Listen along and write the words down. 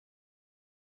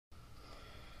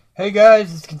Hey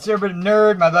guys, it's Conservative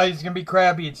Nerd. My lighting's gonna be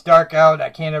crappy. It's dark out. I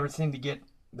can't ever seem to get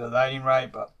the lighting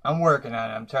right, but I'm working on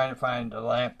it. I'm trying to find a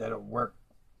lamp that'll work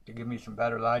to give me some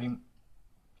better lighting.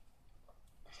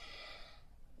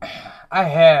 I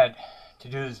had to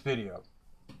do this video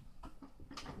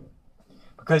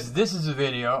because this is a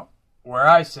video where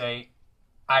I say,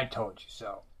 I told you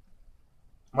so.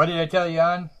 What did I tell you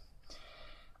on?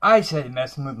 I said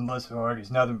messing with Melissa Ward is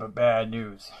nothing but bad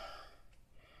news.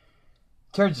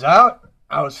 Turns out,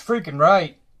 I was freaking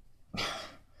right.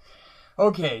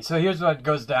 Okay, so here's what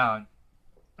goes down.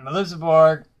 Melissa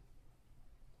Borg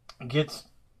gets...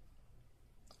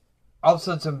 All of a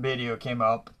sudden some video came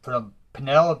up from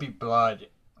Penelope Blood,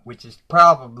 which is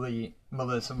probably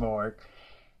Melissa Borg.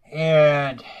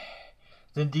 And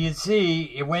then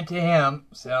DNC, it went to him,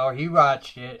 so he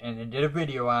watched it and then did a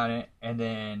video on it. And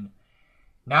then,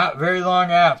 not very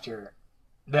long after,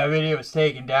 that video was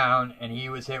taken down and he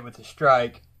was hit with a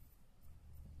strike.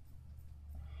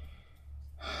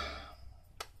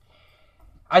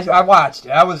 I watched it.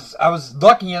 I was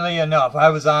luckily enough, I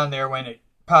was on there when it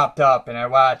popped up and I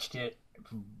watched it,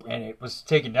 and it was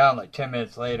taken down like 10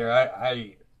 minutes later.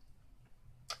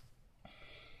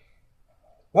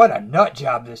 What a nut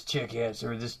job this chick is,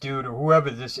 or this dude, or whoever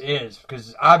this is,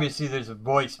 because obviously there's a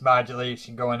voice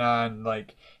modulation going on,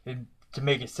 like, to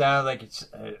make it sound like it's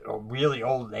a really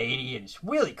old lady, and it's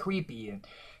really creepy. And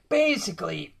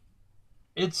basically,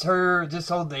 it's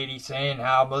this old lady saying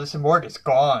how Melissa Morgan is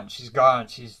gone. She's gone.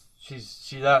 She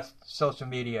left social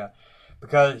media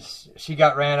because she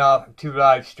got ran off of 2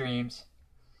 live streams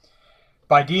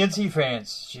by DNC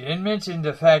fans. She didn't mention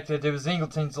the fact that it was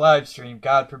Ingleton's live stream.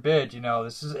 God forbid,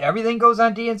 everything goes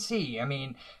on DNC. I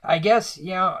mean, I guess,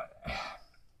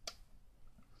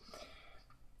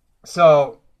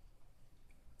 so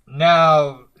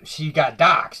now she got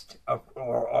doxxed,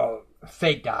 or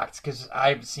fake doxxed, because I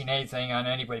haven't seen anything on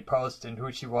anybody posting who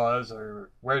she was or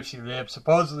where she lived.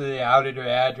 Supposedly they outed her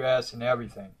address and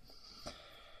everything.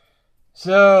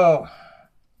 So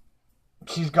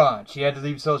she's gone. She had to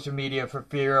leave social media for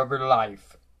fear of her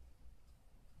life.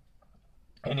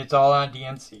 And it's all on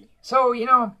DNC. So,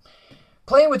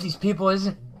 playing with these people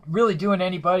isn't really doing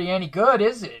anybody any good,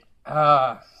 is it?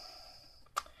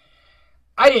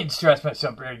 I didn't stress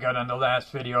myself very good on the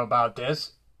last video about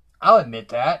this. I'll admit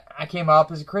that. I came off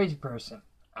as a crazy person.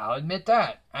 I'll admit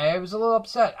that. I was a little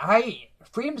upset.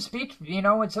 Freedom of speech,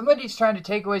 when somebody's trying to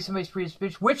take away somebody's freedom of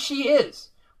speech, which she is,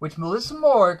 which Melissa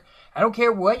Morg, I don't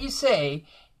care what you say,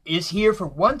 is here for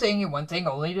one thing and one thing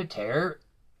only: to tear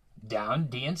down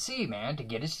DNC, man. To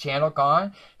get his channel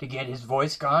gone, to get his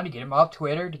voice gone, to get him off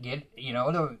Twitter, to get,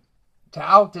 to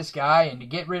out this guy and to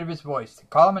get rid of his voice, to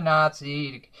call him a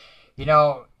Nazi,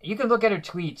 you can look at her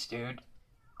tweets, dude.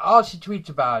 All she tweets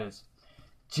about is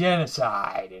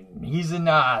genocide, and he's a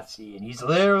Nazi, and he's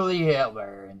literally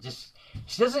Hitler, and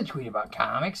she doesn't tweet about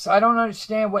comics. So I don't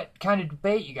understand what kind of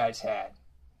debate you guys had.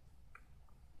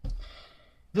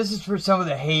 This is for some of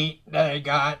the hate that I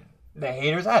got. The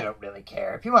haters, I don't really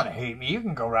care. If you want to hate me, you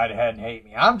can go right ahead and hate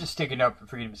me. I'm just sticking up for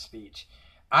freedom of speech.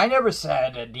 I never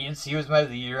said that DNC was my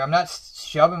leader. I'm not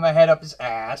shoving my head up his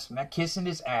ass. I'm not kissing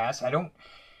his ass.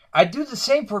 I do the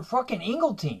same for fucking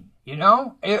Ingleton,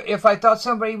 If I thought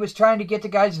somebody was trying to get the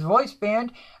guy's voice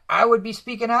banned, I would be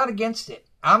speaking out against it.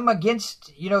 I'm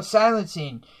against,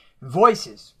 silencing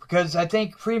voices, because I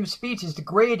think freedom of speech is the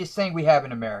greatest thing we have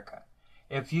in America.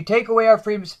 If you take away our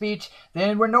freedom of speech,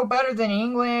 then we're no better than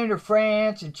England or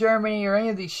France or Germany or any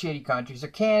of these shitty countries, or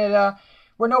Canada.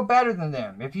 We're no better than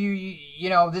them. If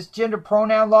this gender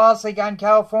pronoun laws they got in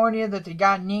California that they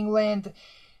got in England,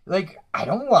 I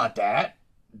don't want that.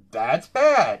 That's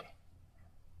bad.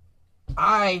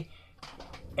 I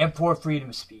am for freedom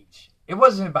of speech. It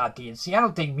wasn't about DNC. I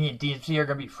don't think me and DNC are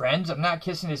going to be friends. I'm not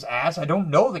kissing his ass. I don't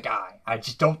know the guy. I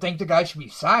just don't think the guy should be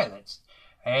silenced.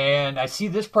 And I see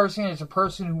this person as a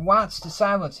person who wants to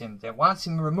silence him, that wants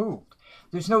him removed.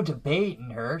 There's no debate in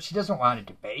her. She doesn't want to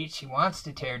debate. She wants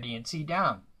to tear DNC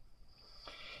down.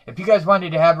 If you guys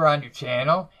wanted to have her on your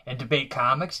channel and debate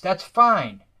comics, that's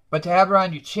fine. But to have her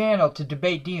on your channel to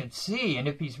debate DNC, and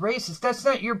if he's racist, that's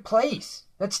not your place.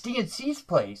 That's DNC's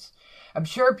place. I'm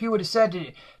sure if you would have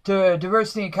said to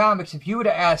Diversity in Comics, if you would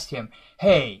have asked him,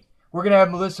 hey, we're going to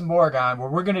have Melissa Morgan on where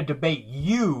we're going to debate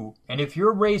you and if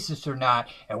you're racist or not,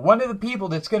 and one of the people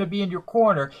that's going to be in your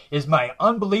corner is my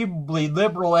unbelievably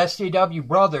liberal SJW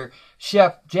brother,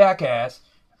 Chef Jackass.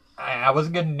 I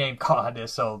wasn't going to name call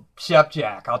this, so Chef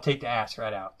Jack, I'll take the ass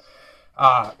right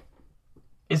out.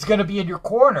 Is going to be in your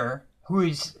corner,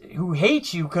 who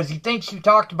hates you because he thinks you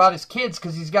talked about his kids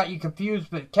because he's got you confused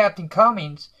with Captain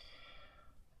Cummings.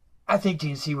 I think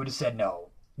DNC would have said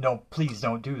no. no, please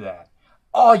don't do that.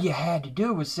 All you had to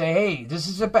do was say, hey, this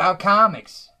is about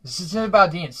comics. This isn't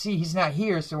about DNC. He's not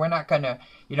here, so we're not going to,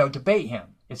 debate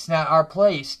him. It's not our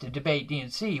place to debate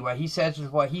DNC. What he says is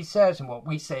what he says, and what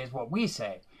we say is what we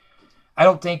say. I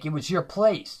don't think it was your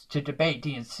place to debate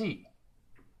DNC.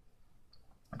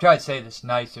 I tried to say this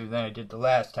nicer than I did the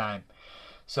last time.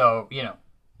 So,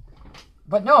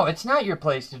 But no, it's not your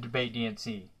place to debate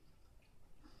DNC.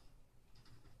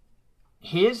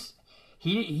 He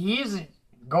isn't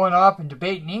going off and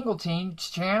debating Ingleteen's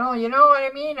channel, you know what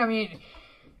I mean? I mean,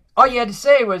 all you had to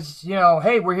say was,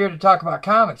 hey, we're here to talk about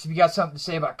comics. If you got something to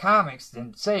say about comics,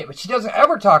 then say it. But she doesn't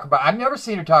ever talk about, I've never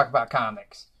seen her talk about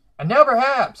comics. I never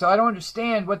have, so I don't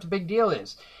understand what the big deal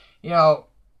is.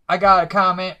 I got a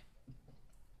comment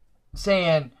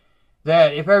saying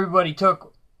that if everybody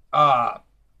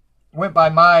went by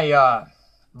my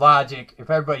logic,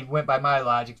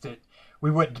 that we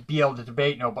wouldn't be able to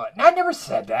debate nobody. I never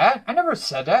said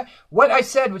that. What I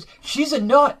said was, she's a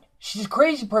nut. She's a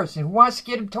crazy person who wants to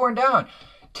get him torn down.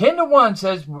 10-1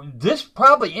 says this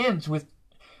probably ends with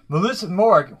Melissa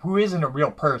Morg, who isn't a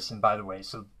real person, by the way,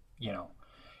 so,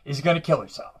 is going to kill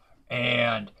herself.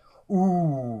 And,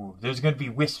 there's going to be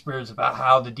whispers about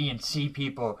how the DNC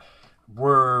people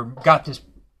got this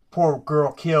poor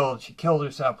girl killed. She killed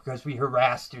herself because we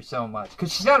harassed her so much.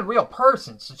 Because she's not a real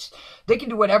person. So they can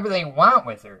do whatever they want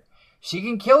with her. She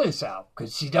can kill herself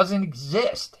because she doesn't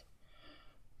exist.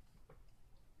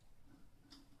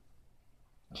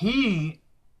 He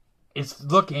is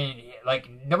looking like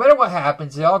no matter what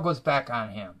happens, it all goes back on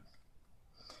him.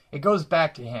 It goes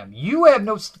back to him. You have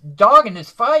no dog in this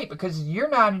fight because you're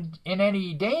not in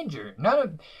any danger.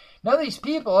 None of these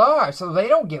people are, so they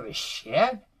don't give a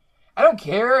shit. I don't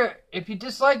care if you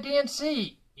dislike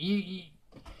DNC. You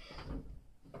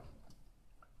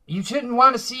shouldn't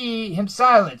want to see him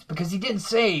silenced because he didn't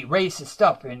say racist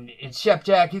stuff. And Chef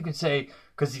Jack, you can say,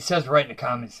 because he says right in the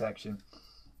comment section,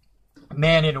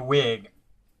 man in a wig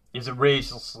is a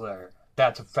racial slur.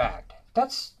 That's a fact.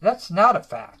 That's not a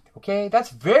fact, okay?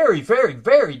 That's very, very,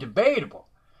 very debatable.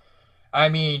 I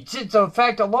mean, just the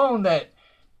fact alone that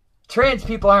trans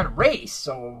people aren't a race,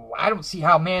 so I don't see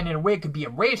how man in a wig could be a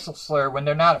racial slur when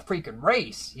they're not a freaking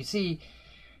race. You see,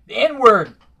 the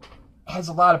N-word has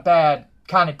a lot of bad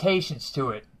connotations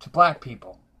to it, to black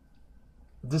people.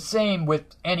 The same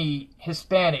with any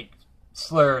Hispanic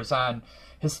slurs on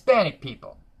Hispanic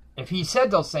people. If he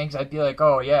said those things, I'd be like,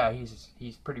 oh yeah, he's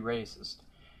pretty racist.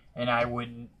 And I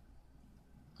wouldn't,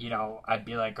 I'd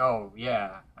be like, oh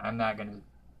yeah, I'm not going to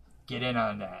get in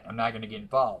on that. I'm not going to get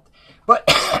involved. But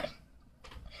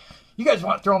you guys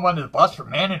want to throw him under the bus for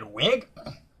man in a wig?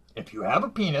 If you have a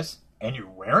penis and you're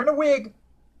wearing a wig,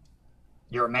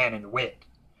 you're a man in a wig.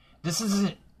 This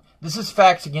is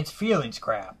facts against feelings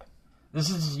crap. This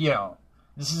is you're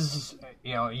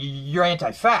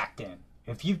anti-fact then.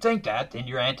 If you think that, then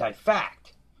you're anti-fact.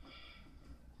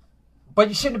 But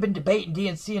you shouldn't have been debating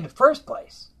DNC in the first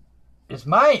place. Is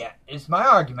my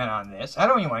argument on this. I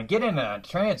don't even want to get into that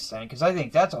trans thing because I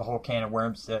think that's a whole can of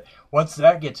worms that once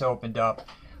that gets opened up,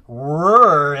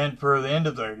 we're in for the end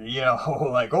of the,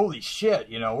 like, holy shit,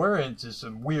 we're into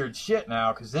some weird shit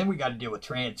now because then we got to deal with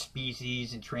trans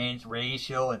species and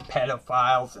transracial and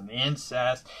pedophiles and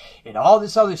incest and all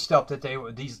this other stuff that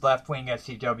these left-wing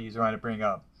SCWs want to bring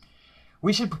up.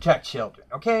 We should protect children,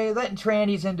 okay? Letting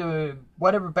trannies into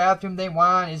whatever bathroom they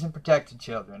want isn't protecting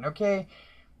children, okay?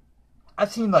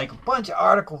 I've seen like a bunch of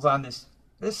articles on this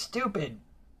stupid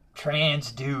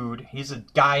trans dude. He's a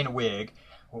guy in a wig.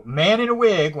 A man in a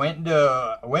wig went into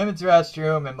a women's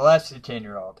restroom and molested a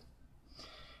 10-year-old.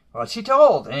 Well, she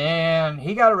told, and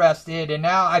he got arrested, and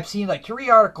now I've seen like 3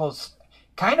 articles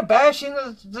kind of bashing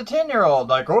the 10-year-old.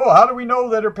 Like, oh, how do we know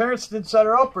that her parents didn't set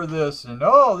her up for this? And,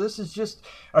 oh, this is just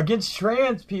against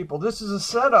trans people. This is a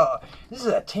setup. This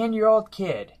is a 10-year-old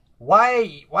kid.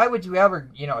 Why would you ever,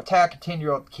 attack a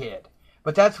 10-year-old kid?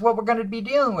 But that's what we're going to be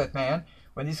dealing with, man.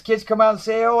 When these kids come out and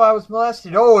say, oh, I was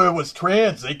molested. Oh, it was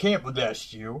trans. They can't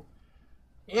molest you.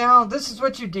 This is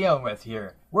what you're dealing with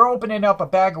here. We're opening up a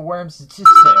bag of worms that's just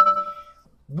sick.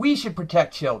 We should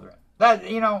protect children. That,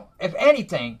 if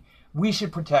anything, we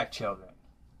should protect children.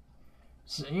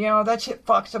 So, that shit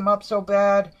fucks them up so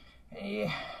bad.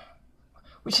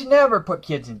 We should never put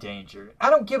kids in danger. I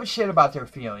don't give a shit about their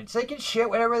feelings. They can shit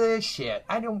whatever they shit.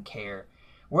 I don't care.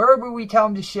 Wherever we tell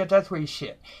them to shit, that's where you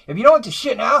shit. If you don't want to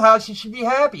shit in our house, you should be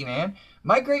happy, man.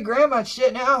 My great-grandma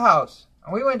shit in our house.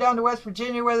 And we went down to West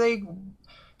Virginia where they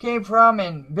came from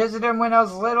and visited them when I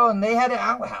was little, and they had an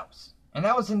outhouse. And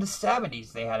that was in the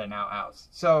 70s they had an outhouse.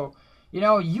 So,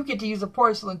 you get to use a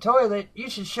porcelain toilet, you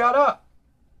should shut up.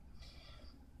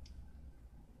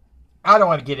 I don't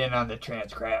want to get in on the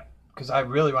trans crap because I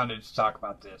really wanted to talk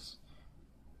about this.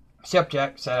 Chef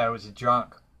Jack said I was a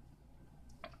drunk.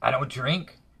 I don't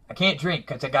drink. I can't drink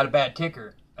because I got a bad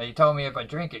ticker. He told me if I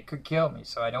drink, it could kill me,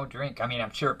 so I don't drink. I mean,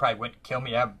 I'm sure it probably wouldn't kill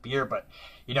me to have a beer, but,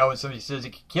 you know, when somebody says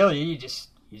it could kill you, you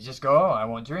just go, oh, I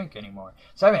won't drink anymore.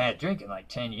 So I haven't had a drink in like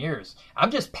 10 years.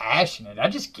 I'm just passionate. I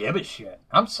just give a shit.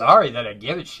 I'm sorry that I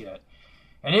give a shit.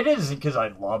 And it isn't because I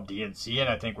love DNC and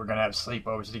I think we're going to have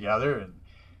sleepovers together and,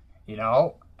 you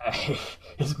know,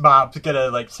 his mom's going to,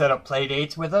 like, set up play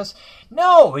dates with us.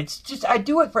 No, it's just I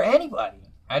do it for anybody.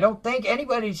 I don't think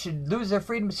anybody should lose their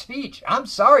freedom of speech. I'm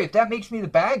sorry if that makes me the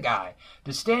bad guy.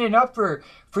 Just standing up for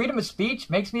freedom of speech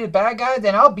makes me the bad guy,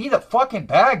 then I'll be the fucking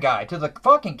bad guy till the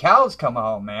fucking cows come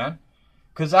home, man.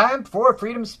 Because I'm for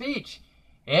freedom of speech.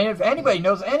 And if anybody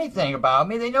knows anything about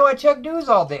me, they know I chug dews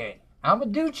all day. I'm a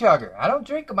dew chugger. I don't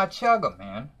drink them, I chug them,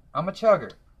 man. I'm a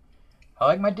chugger. I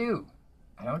like my dew.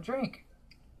 I don't drink.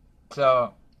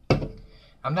 So,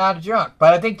 I'm not a drunk,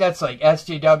 but I think that's like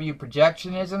SJW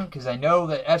projectionism, because I know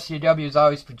that SJWs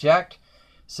always project.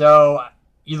 So,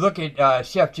 you look at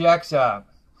Chef Jack's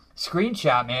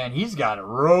screenshot, man, he's got a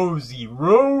rosy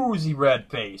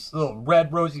red face. Little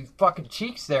red, rosy fucking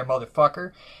cheeks there,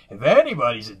 motherfucker. If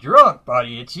anybody's a drunk,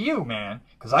 buddy, it's you, man.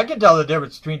 Because I can tell the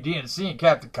difference between DNC and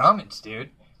Captain Cummins, dude.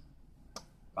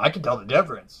 I can tell the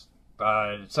difference.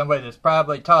 But somebody that's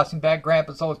probably tossing back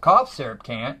Grandpa's old cough syrup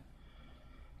can't.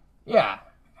 Yeah.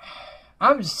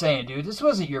 I'm just saying, dude, this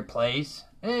wasn't your place.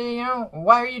 You know,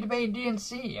 why are you debating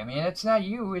DNC? I mean, it's not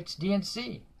you, it's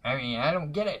DNC. I mean, I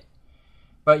don't get it.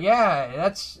 But yeah,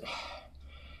 that's...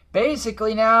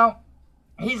 Basically now,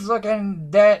 he's looking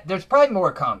that... There's probably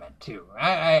more coming, too.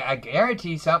 I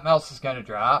guarantee something else is going to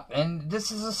drop. And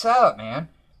this is a setup, man.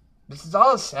 This is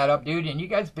all a setup, dude, and you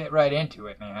guys bit right into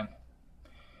it, man.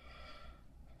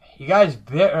 You guys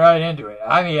bit right into it.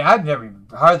 I mean, I've never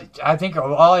hardly... I think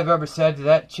all I've ever said to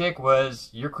that chick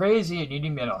was, you're crazy and you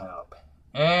need mental help.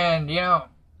 And, you know,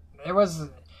 it was...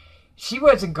 She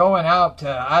wasn't going out to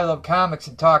I Love Comics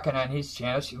and talking on his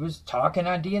channel. She was talking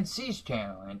on DNC's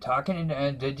channel and talking to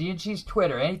DNC's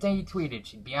Twitter. Anything he tweeted,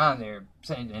 she'd be on there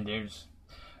saying, and there's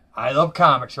I Love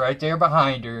Comics right there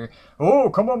behind her.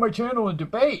 Oh, come on my channel and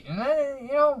debate. And,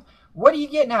 you know... What are you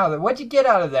getting out of that? What'd you get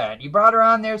out of that? You brought her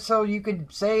on there so you could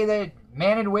say that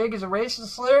Man in a Wig is a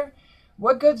racist slur?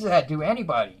 What good does that do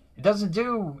anybody? It doesn't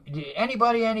do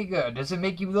anybody any good. Does it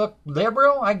make you look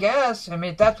liberal? I guess. I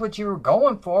mean, if that's what you were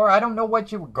going for, I don't know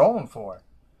what you were going for.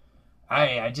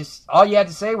 I just, all you had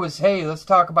to say was, hey, let's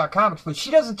talk about comics. But she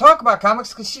doesn't talk about comics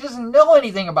because she doesn't know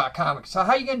anything about comics. So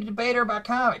how are you going to debate her about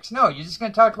comics? No, you're just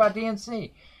going to talk about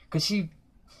DNC. Because she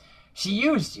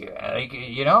used you. Like,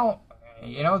 you know...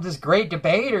 You know, this great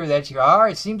debater that you are,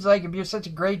 it seems like if you're such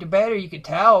a great debater, you could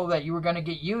tell that you were going to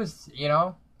get used, you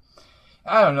know?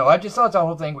 I don't know. I just thought the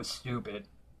whole thing was stupid.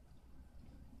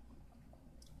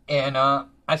 And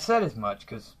I said as much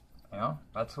because, you know,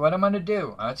 that's what I'm going to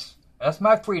do. That's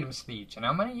my freedom of speech, and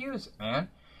I'm going to use it, man.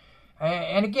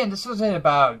 And again, this wasn't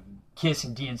about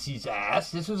kissing DNC's ass.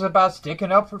 This was about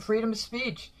sticking up for freedom of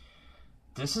speech.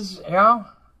 This is, you know,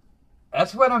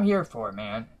 that's what I'm here for,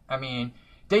 man. I mean...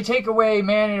 They take away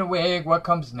Man in a Wig, what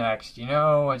comes next? You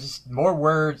know, just more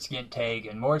words get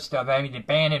taken, more stuff. I mean, they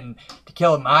ban him To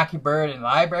Kill a Mockingbird in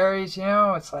libraries, you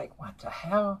know? It's like, what the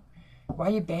hell? Why are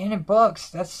you banning books?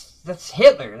 That's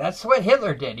Hitler. That's what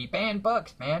Hitler did. He banned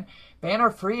books, man. Ban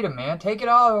our freedom, man. Take it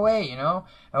all away, you know?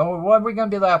 And what are we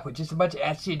going to be left with? Just a bunch of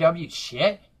SCW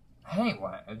shit? I ain't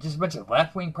want just a bunch of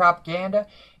left-wing propaganda?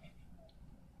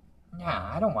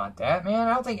 Nah, I don't want that, man.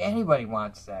 I don't think anybody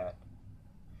wants that.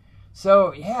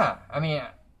 So, yeah, I mean,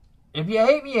 if you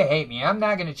hate me, you hate me. I'm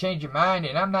not going to change your mind,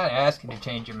 and I'm not asking to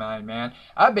change your mind, man.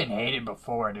 I've been hated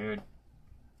before, dude.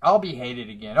 I'll be hated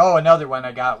again. Oh, another one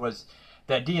I got was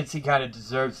that DNC kind of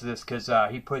deserves this because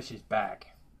he pushes back.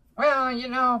 Well, you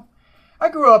know, I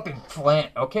grew up in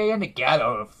Flint, okay, in the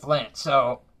ghetto of Flint.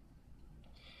 So,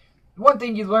 one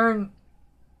thing you learn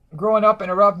growing up in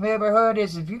a rough neighborhood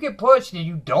is if you get pushed and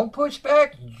you don't push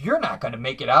back, you're not going to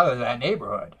make it out of that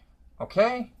neighborhood,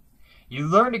 okay? You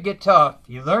learn to get tough.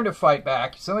 You learn to fight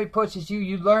back. If somebody pushes you,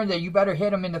 you learn that you better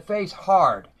hit them in the face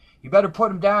hard. You better put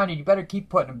them down, and you better keep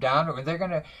putting them down, or they're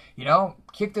going to, you know,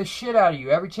 kick the shit out of you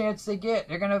every chance they get.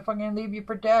 They're going to fucking leave you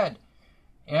for dead.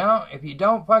 You know, if you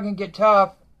don't fucking get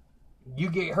tough, you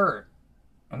get hurt.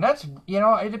 And that's, you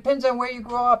know, it depends on where you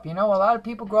grow up. You know, a lot of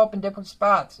people grow up in different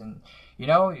spots. And, you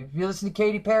know, if you listen to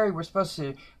Katy Perry, we're supposed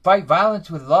to fight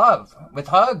violence with love, with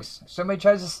hugs. If somebody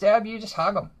tries to stab you, just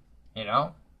hug them, you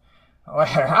know.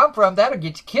 Where I'm from, that'll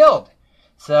get you killed.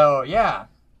 So, yeah.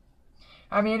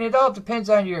 I mean, it all depends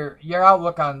on your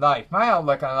outlook on life. My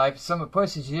outlook on life, if someone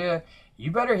pushes you,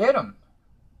 you better hit them.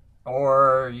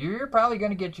 Or you're probably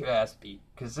going to get your ass beat.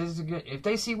 Because if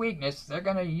they see weakness, they're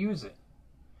going to use it.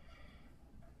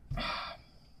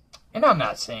 And I'm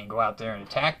not saying go out there and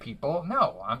attack people.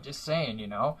 No, I'm just saying, you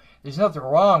know, there's nothing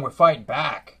wrong with fighting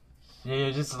back.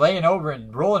 Just laying over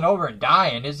and rolling over and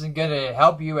dying isn't going to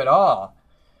help you at all.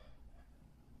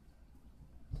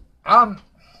 I'm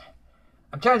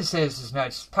trying to say this as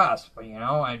nice as possible, you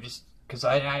know. Because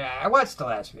I watched the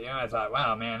last video and I thought,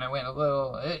 wow, man, I went a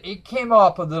little, it came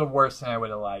off a little worse than I would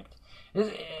have liked.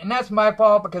 And that's my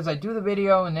fault because I do the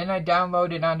video and then I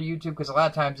download it onto YouTube because a lot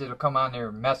of times it'll come on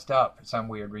there messed up for some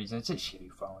weird reason. It's a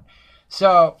shitty phone.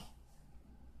 So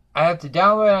I have to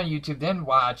download it on YouTube, then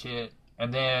watch it.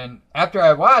 And then after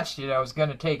I watched it, I was going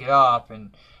to take it off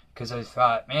and because I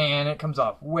thought, man, it comes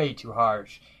off way too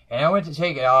harsh. And I went to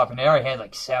take it off and it already had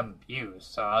like 7 views.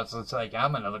 So I was like,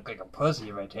 I'm going to look like a pussy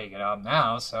if I take it off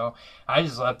now. So I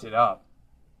just left it up.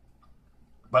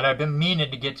 But I've been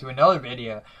meaning to get to another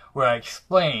video where I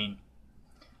explain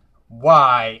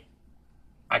why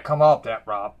I come off that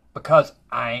raw. Because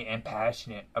I am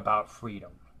passionate about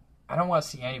freedom. I don't want to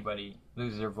see anybody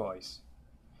lose their voice.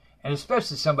 And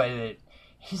especially somebody that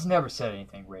he's never said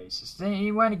anything racist.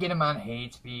 You want to get him on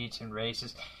hate speech and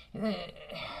racist.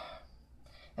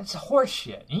 That's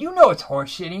horseshit. And you know it's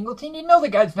horseshit, Ingleton. You know the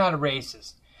guy's not a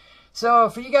racist. So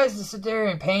for you guys to sit there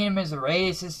and paint him as a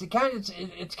racist,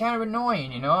 it's kind of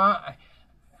annoying, you know. I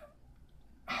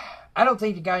don't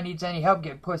think the guy needs any help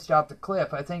getting pushed off the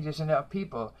cliff. I think there's enough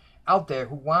people out there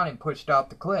who want him pushed off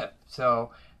the cliff.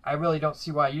 So I really don't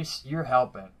see why you're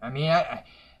helping. I mean, I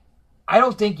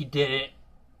don't think you did it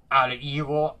out of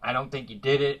evil. I don't think you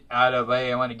did it out of,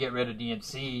 hey, I want to get rid of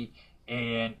DNC.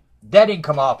 And that didn't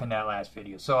come off in that last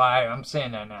video. So I'm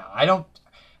saying that now. I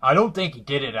don't think you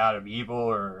did it out of evil,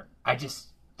 or I just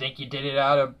think you did it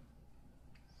out of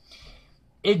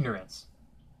ignorance.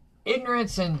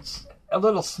 Ignorance and a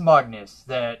little smugness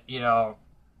that, you know,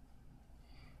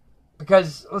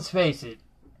 because let's face it,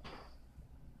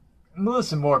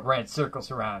 Melissa Morg ran circles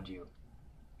around you.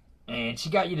 And she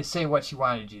got you to say what she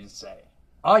wanted you to say.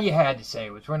 All you had to say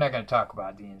was, we're not going to talk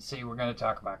about DNC, we're going to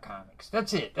talk about comics.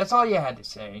 That's it. That's all you had to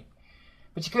say.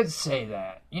 But you couldn't say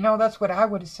that. You know, that's what I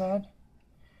would have said.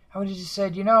 I would have just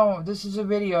said, you know, this is a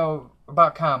video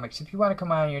about comics. If you want to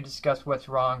come on here and discuss what's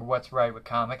wrong or what's right with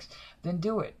comics, then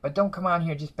do it. But don't come on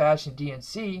here just bashing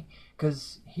DNC,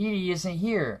 because he isn't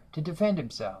here to defend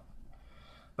himself.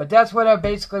 But that's what I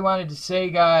basically wanted to say,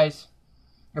 guys.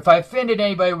 If I offended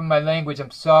anybody with my language,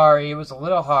 I'm sorry. It was a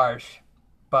little harsh.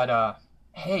 But,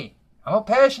 hey, I'm a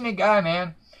passionate guy,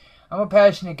 man. I'm a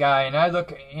passionate guy, and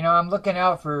I'm looking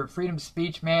out for freedom of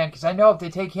speech, man, because I know if they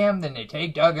take him, then they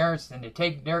take Doug Ernst, then they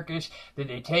take Nurkish, then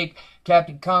they take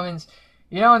Captain Cummins,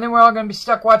 you know, and then we're all going to be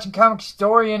stuck watching Comic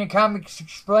Historian and Comics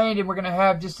Explained, and we're going to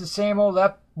have just the same old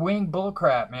left-wing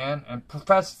bullcrap, man, and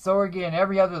Professor Thorgy and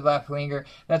every other left-winger.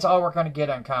 That's all we're going to get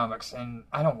on comics, and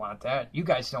I don't want that. You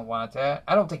guys don't want that.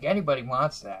 I don't think anybody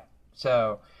wants that.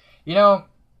 So, you know,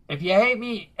 if you hate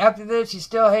me after this, you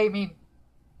still hate me,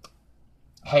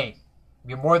 hey,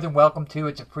 you're more than welcome to.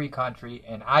 It's a free country,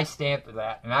 and I stand for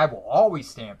that, and I will always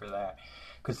stand for that.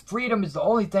 Because freedom is the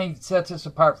only thing that sets us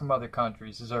apart from other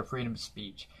countries, is our freedom of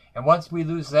speech. And once we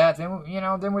lose that, then, you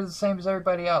know, then we're the same as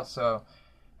everybody else. So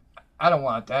I don't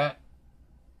want that.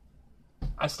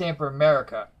 I stand for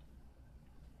America.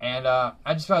 And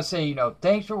I just want to say, you know,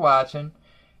 thanks for watching.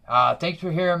 Thanks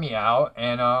for hearing me out.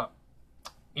 And,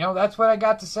 you know, that's what I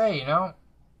got to say, you know.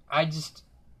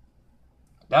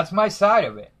 That's my side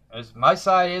of it. As my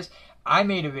side is, I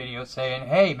made a video saying,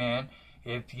 hey, man,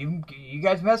 if you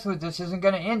guys mess with this, isn't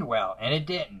going to end well. And it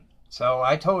didn't. So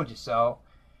I told you so.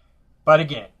 But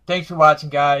again, thanks for watching,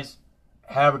 guys.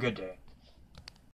 Have a good day.